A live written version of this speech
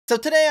So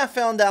today I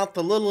found out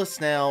the littlest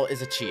snail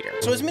is a cheater.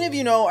 So as many of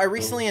you know, I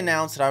recently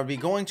announced that I would be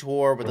going to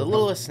war with the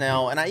littlest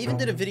snail, and I even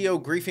did a video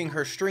griefing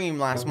her stream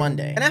last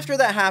Monday. And after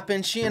that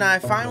happened, she and I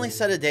finally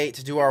set a date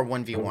to do our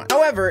 1v1.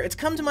 However, it's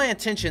come to my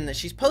attention that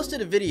she's posted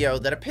a video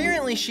that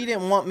apparently she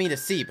didn't want me to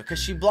see because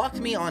she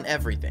blocked me on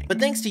everything. But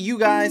thanks to you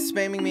guys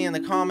spamming me in the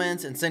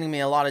comments and sending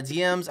me a lot of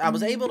DMs, I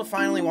was able to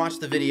finally watch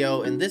the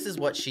video, and this is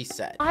what she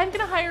said. I'm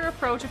gonna hire a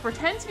pro to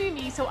pretend to be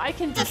me so I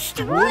can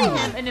destroy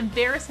him and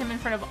embarrass him in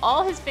front of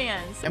all his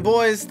fans. And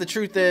boys, the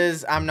truth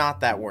is, I'm not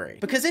that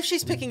worried. Because if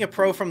she's picking a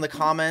pro from the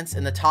comments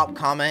and the top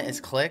comment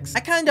is Clicks, I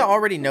kinda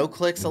already know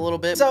Clicks a little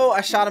bit. So I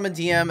shot him a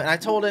DM and I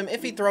told him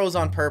if he throws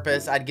on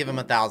purpose, I'd give him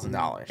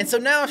 $1,000. And so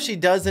now if she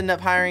does end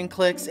up hiring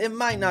Clicks, it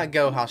might not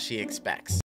go how she expects.